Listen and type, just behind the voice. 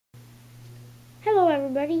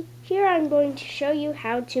everybody, here I'm going to show you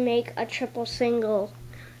how to make a triple single.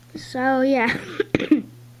 So yeah,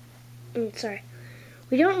 sorry.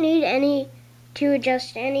 We don't need any to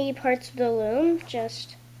adjust any parts of the loom,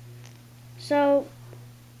 so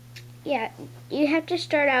yeah, you have to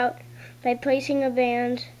start out by placing a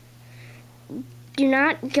band. Do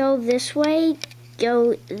not go this way,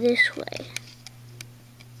 go this way.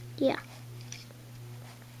 Yeah.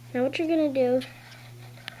 Now what you're going to do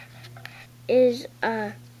is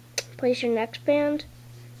place your next band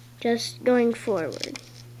just going forward.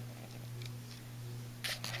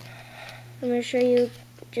 I'm going to show you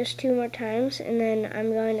just 2 more times and then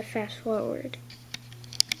I'm going to fast forward.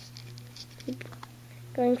 Keep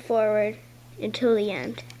going forward until the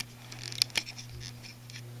end.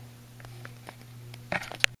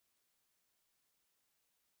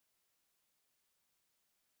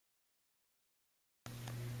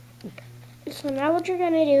 So now what you're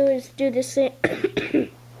going to do is do the same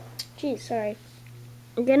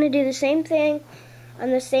You're going to do the same thing on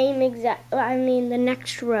the the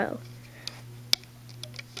next row.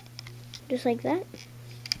 Just like that.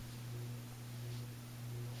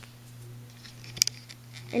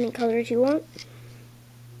 Any colors you want.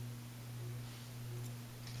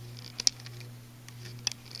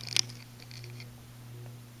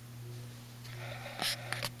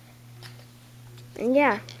 And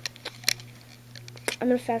yeah, I'm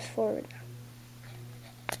going to fast forward now.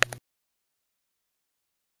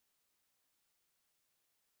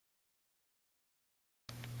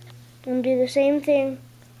 I'm going to do the same thing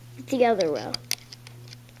with the other row.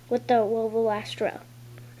 With the last row.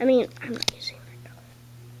 I'm not using that color.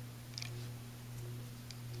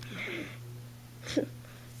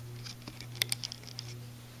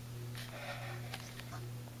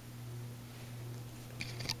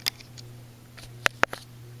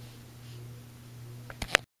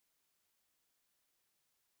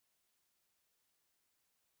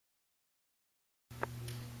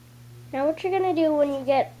 Now what you're going to do when you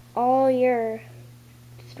get all your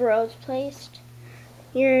rows placed,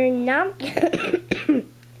 you're not you're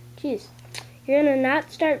going to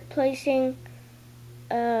not start placing,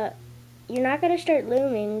 you're not going to start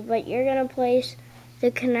looming, but you're going to place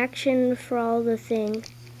the connection for all the things,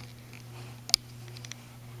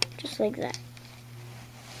 just like that.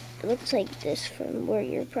 It looks like this from where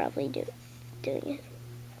you're probably doing it.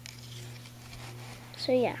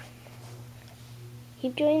 So yeah.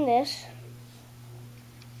 Keep doing this.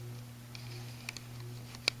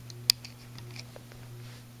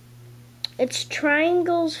 It's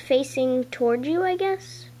triangles facing toward you, I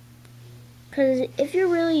guess. Because if you're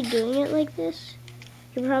really doing it like this,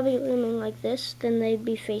 you're probably looming like this, then they'd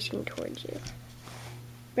be facing towards you.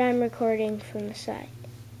 But I'm recording from the side.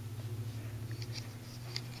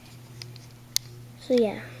 So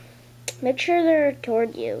yeah, make sure they're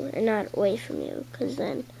toward you and not away from you, because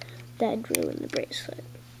then that'd ruin the bracelet.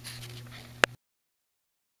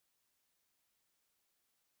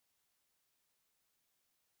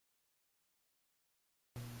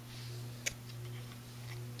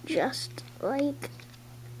 Just like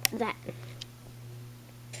that.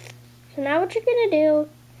 So now what you're going to do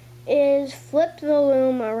is flip the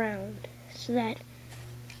loom around so that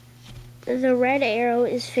the red arrow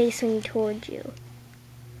is facing towards you.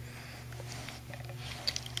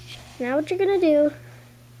 Now what you're going to do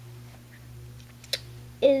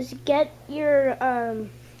is get your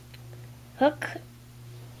hook,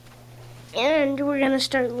 and we're going to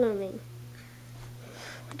start looming.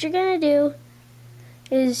 What you're going to do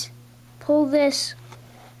is pull this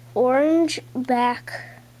orange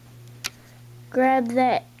back, grab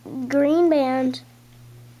that green band,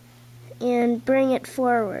 and bring it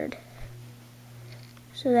forward.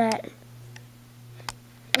 So that,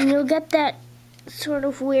 and you'll get that sort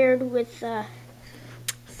of weird with the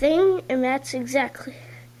thing, and that's exactly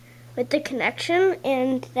with the connection,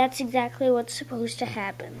 and that's exactly what's supposed to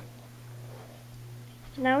happen.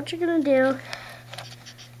 Now what you're going to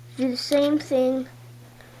do the same thing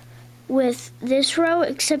with this row,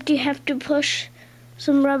 except you have to push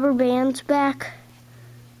some rubber bands back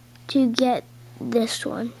to get this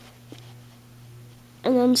one.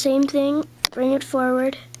 And then same thing, bring it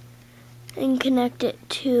forward and connect it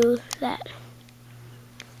to that.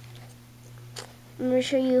 I'm going to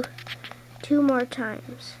show you 2 more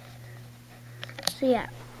times. So yeah,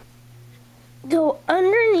 go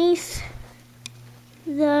underneath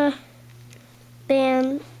the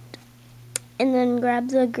band and then grab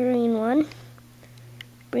the green one,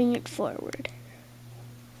 bring it forward.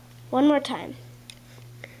 1 more time.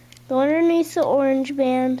 Go underneath the orange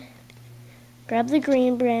band, grab the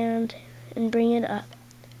green band, and bring it up,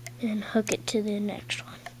 and hook it to the next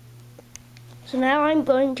one. So now I'm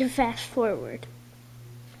going to fast forward.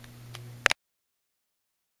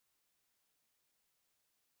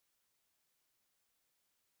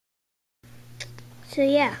 So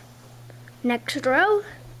yeah, next row,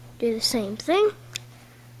 do the same thing.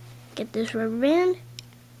 Get this rubber band,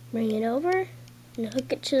 bring it over, and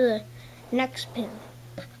hook it to the next pin.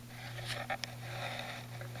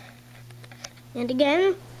 And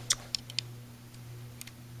again,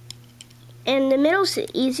 and the middle's the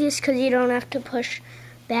easiest because you don't have to push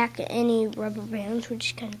back any rubber bands, which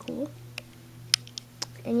is kind of cool.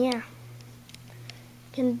 And yeah, you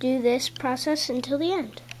can do this process until the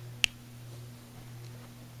end.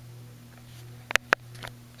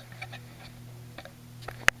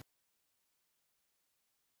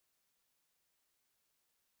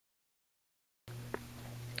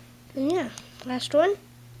 And yeah, last one.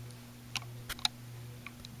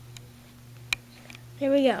 There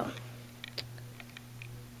we go.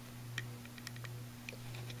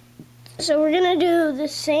 So we're gonna do the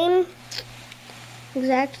same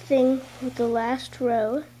exact thing with the last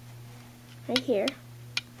row right here.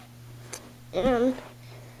 And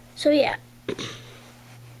so yeah.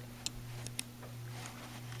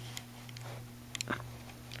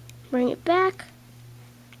 Bring it back,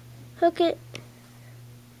 hook it,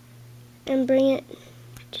 and bring it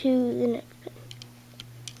to the next pin.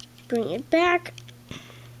 Bring it back,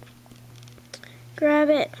 grab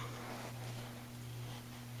it,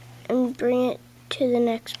 and bring it to the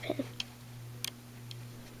next pin.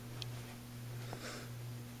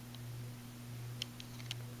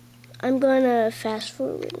 I'm going to fast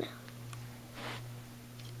forward now.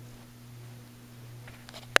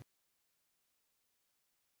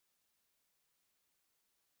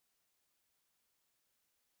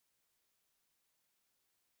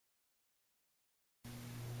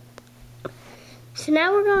 So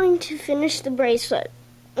now we're going to finish the bracelet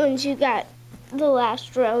once you got the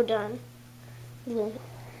last row done.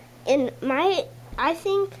 I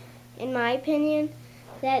think, in my opinion,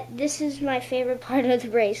 that this is my favorite part of the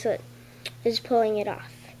bracelet, is pulling it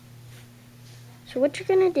off. So what you're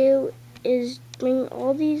going to do is bring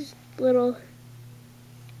all these little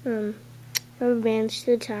rubber bands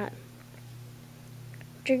to the top.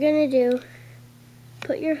 What you're going to do,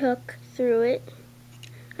 put your hook through it.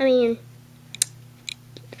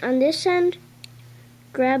 On this end,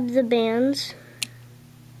 grab the bands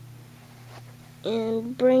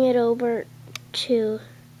and bring it over to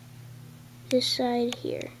this side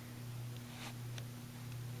here.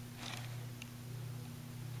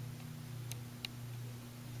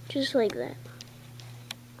 Just like that.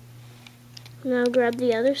 Now grab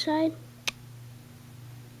the other side,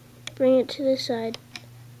 bring it to this side.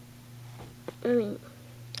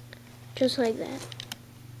 Just like that.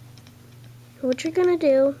 What you're gonna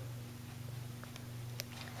do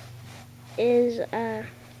is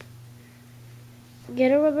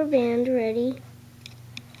get a rubber band ready,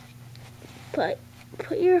 put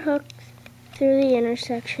your hook through the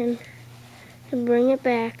intersection and bring it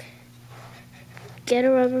back, get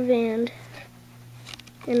a rubber band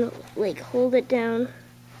and hold it down.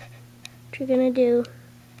 What you're gonna do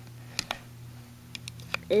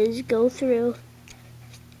is go through,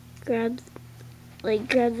 grab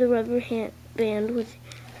the rubber band with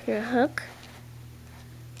your hook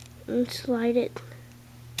and slide it.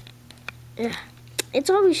 It's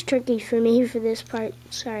always tricky for me for this part,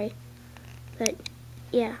 sorry. But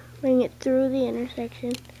yeah, bring it through the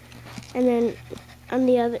intersection and then on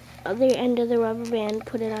the other end of the rubber band,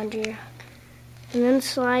 put it onto your hook. And then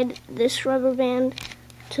slide this rubber band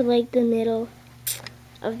to the middle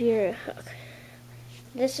of your hook.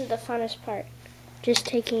 This is the funnest part, just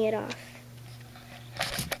taking it off.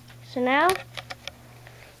 So now,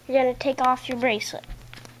 you're going to take off your bracelet.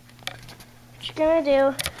 What you're going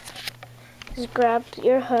to do is grab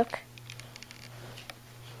your hook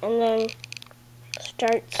and then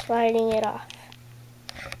start sliding it off.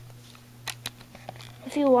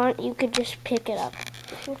 If you want, you could just pick it up.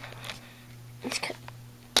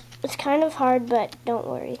 It's kind of hard, but don't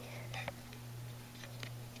worry.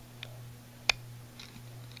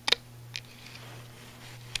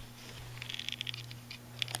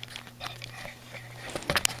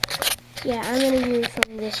 Yeah, I'm going to do it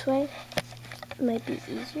from this way. It might be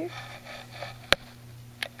easier.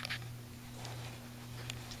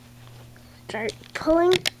 Start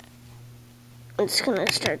pulling. It's going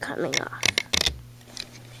to start coming off.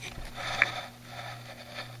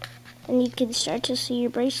 And you can start to see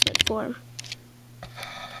your bracelet form.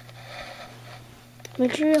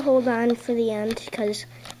 Make sure you hold on for the end because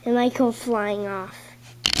it might go flying off.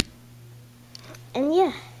 And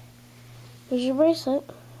yeah, here's your bracelet.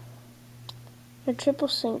 A triple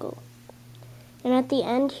single. And at the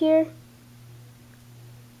end here,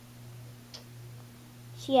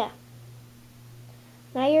 so yeah.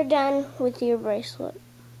 Now you're done with your bracelet.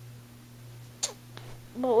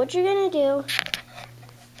 But what you're gonna do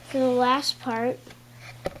for the last part,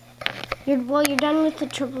 you're done with the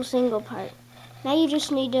triple single part. Now you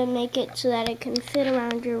just need to make it so that it can fit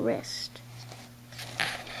around your wrist.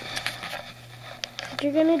 What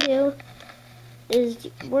you're gonna do is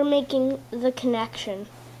we're making the connection.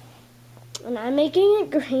 And I'm making it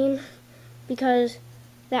green because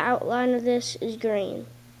the outline of this is green.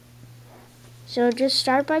 So just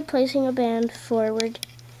start by placing a band forward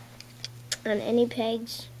on any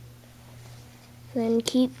pegs. Then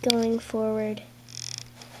keep going forward.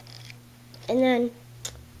 And then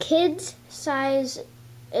kids' size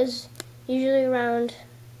is usually around,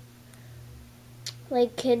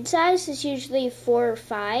 like kid size is usually 4 or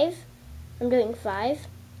 5. I'm doing 5.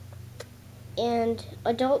 And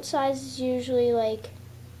adult size is usually like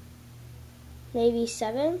maybe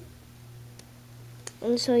 7.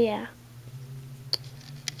 And so yeah.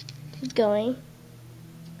 Keep going.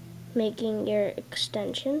 Making your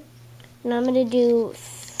extension. And I'm going to do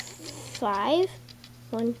 5.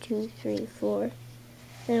 1, 2, 3, 4.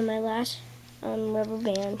 Then my last rubber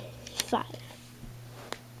band, 5.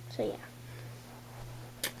 So yeah.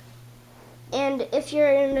 And if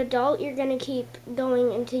you're an adult, you're going to keep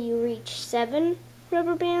going until you reach 7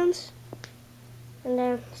 rubber bands. And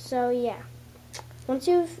then, so yeah. Once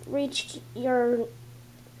you've reached your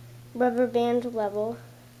rubber band level,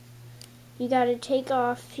 you got to take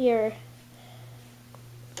off your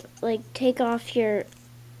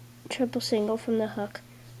triple single from the hook.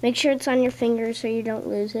 Make sure it's on your finger so you don't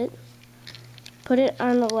lose it. Put it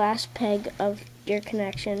on the last peg of your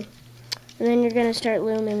connection. And then you're going to start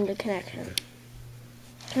looming the connection.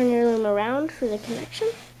 Turn your loom around for the connection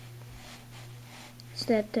so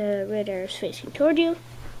that the red arrow is facing toward you.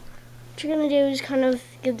 What you're going to do is kind of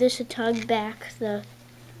give this a tug back, the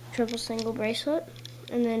triple single bracelet,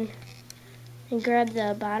 and then grab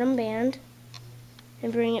the bottom band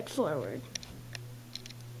and bring it forward.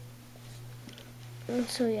 And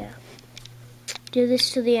so yeah, do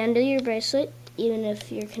this to the end of your bracelet, even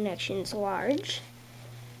if your connection is large.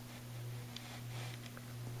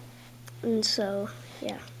 And so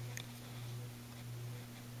yeah,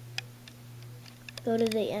 go to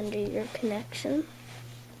the end of your connection.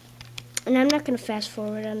 And I'm not going to fast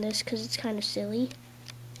forward on this because it's kind of silly,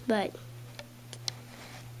 but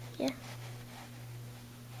yeah.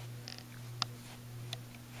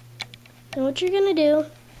 And what you're going to do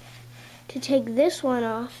to take this one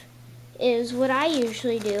off is what I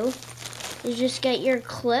usually do, is just get your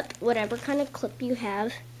clip, whatever kind of clip you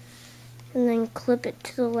have, and then clip it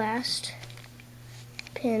to the last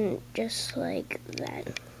pin just like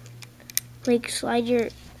that. Like slide your,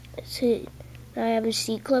 so I have a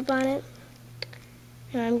C-clip on it,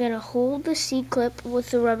 and I'm going to hold the C-clip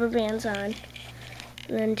with the rubber bands on,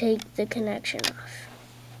 and then take the connection off.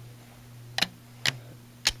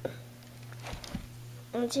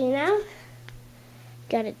 And see now,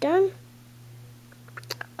 got it done.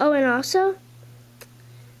 Oh, and also,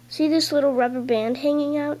 see this little rubber band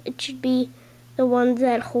hanging out? It should be the ones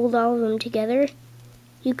that hold all of them together.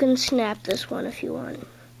 You can snap this one if you want.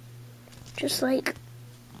 Just like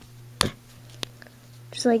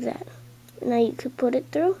that. Now you could put it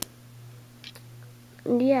through.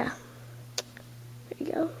 And yeah, there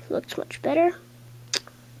you go. Looks much better.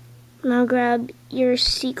 Now grab your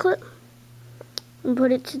C-clip and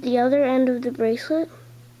put it to the other end of the bracelet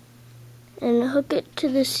and hook it to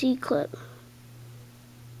the C-clip.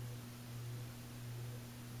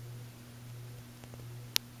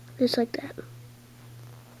 Just like that.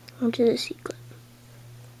 Onto the C-clip.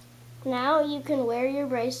 Now you can wear your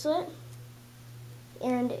bracelet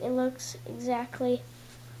and it looks exactly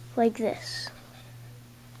like this.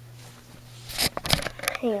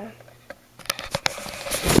 Hang on.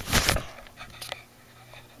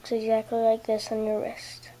 Looks exactly like this on your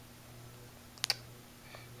wrist.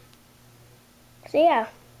 So yeah,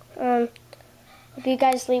 hope you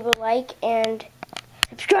guys leave a like and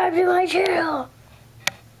subscribe to my channel.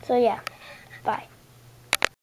 So yeah, bye.